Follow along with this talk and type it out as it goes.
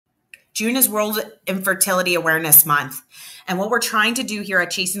June is World Infertility Awareness Month. And what we're trying to do here at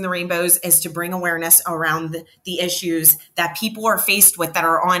Chasing the Rainbows is to bring awareness around the issues that people are faced with that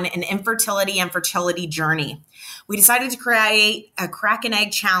are on an infertility and fertility journey. We decided to create a crack an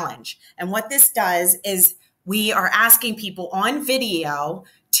egg challenge. And what this does is we are asking people on video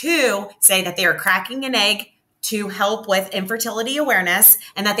to say that they are cracking an egg to help with infertility awareness,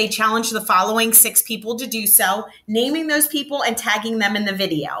 and that they challenge the following 6 people to do so, naming those people and tagging them in the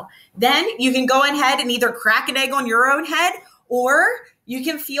video. Then you can go ahead and either crack an egg on your own head, or you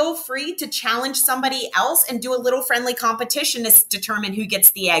can feel free to challenge somebody else and do a little friendly competition to determine who gets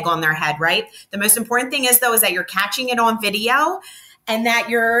the egg on their head, right? The most important thing is, though, is that you're catching it on video and that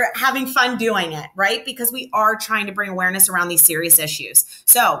you're having fun doing it, right? Because we are trying to bring awareness around these serious issues.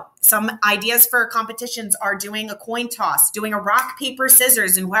 So some ideas for competitions are doing a coin toss, doing a rock, paper,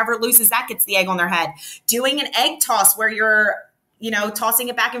 scissors, and whoever loses that gets the egg on their head. Doing an egg toss where you're tossing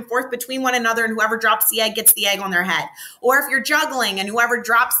it back and forth between one another, and whoever drops the egg gets the egg on their head. Or if you're juggling and whoever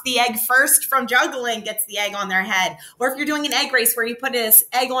drops the egg first from juggling gets the egg on their head. Or if you're doing an egg race where you put an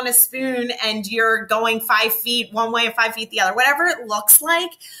egg on a spoon and you're going 5 feet one way and 5 feet the other, whatever it looks like.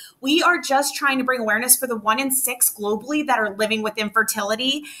 We are just trying to bring awareness for the 1 in 6 globally that are living with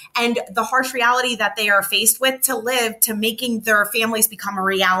infertility and the harsh reality that they are faced with to live, to making their families become a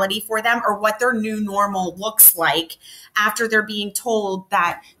reality for them, or what their new normal looks like after they're being told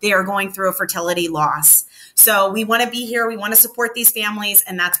that they are going through a fertility loss. So we want to be here. We want to support these families,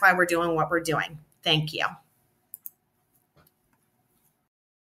 and that's why we're doing what we're doing. Thank you.